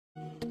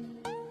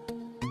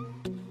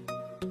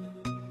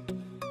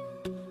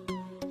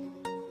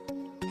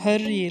Her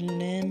real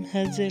name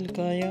Hazal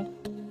Kaya.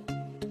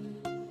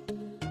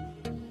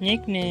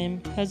 Nickname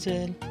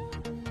Hazal.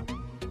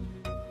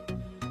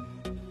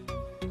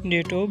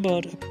 Date of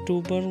birth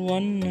October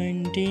 1,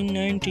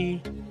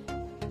 1990.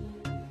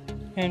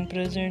 And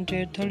present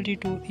age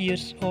 32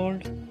 years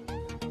old.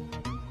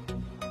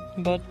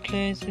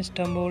 Birthplace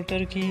Istanbul,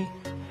 Turkey.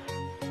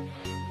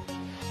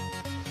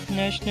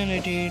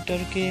 Nationality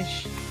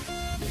Turkish.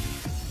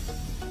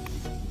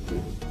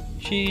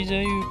 She is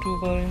a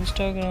YouTuber,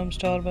 Instagram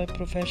star by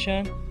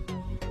profession.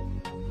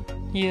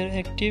 Year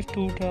active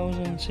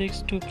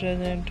 2006 to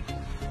present.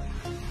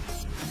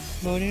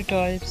 Body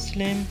type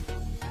slim.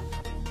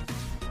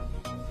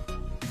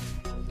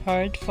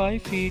 Height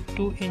 5 feet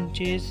 2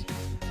 inches.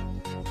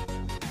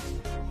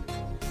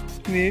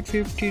 Weight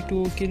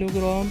 52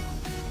 kilogram.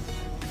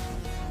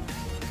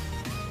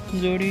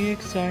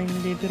 Zodiac sign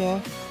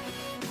Libra.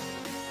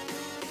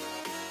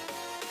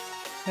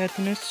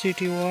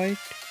 Ethnicity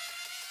white.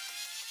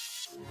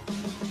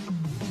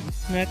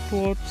 Net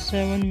worth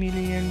 $7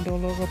 million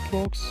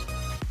approx.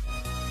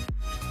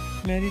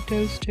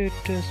 Marital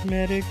status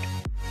married.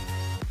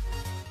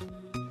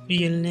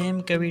 Real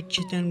name Cavit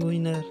Cetin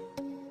Guner.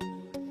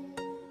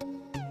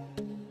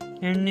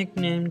 And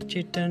nickname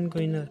Cetin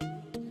Guner.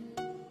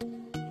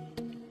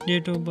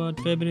 Date of birth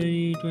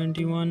February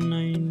 21,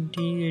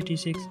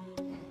 1986.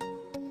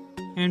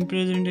 And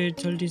present age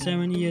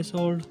 37 years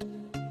old.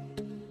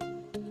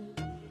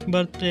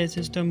 Birthplace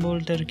Istanbul,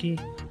 Turkey.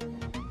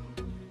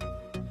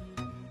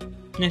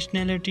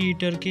 Nationality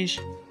Turkish.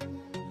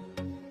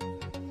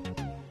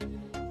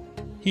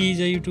 He is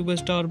a YouTuber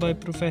star by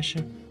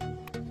profession.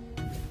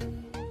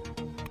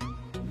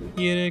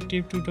 Year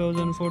active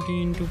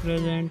 2014 to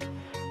present.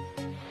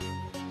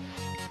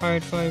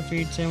 Height 5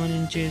 feet 7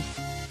 inches.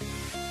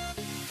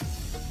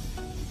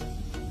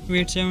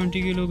 Weight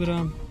 70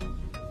 kilogram.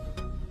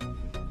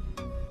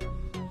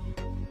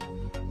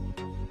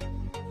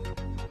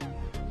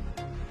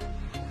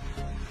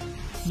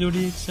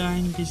 Zodiac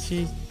sign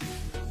Pisces.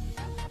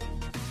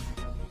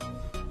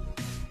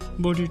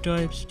 Body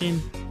type slim.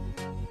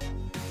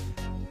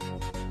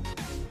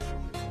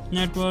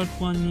 Net worth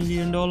 $1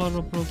 million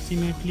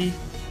approximately.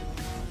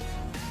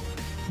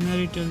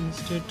 Marital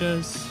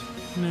status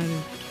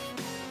married.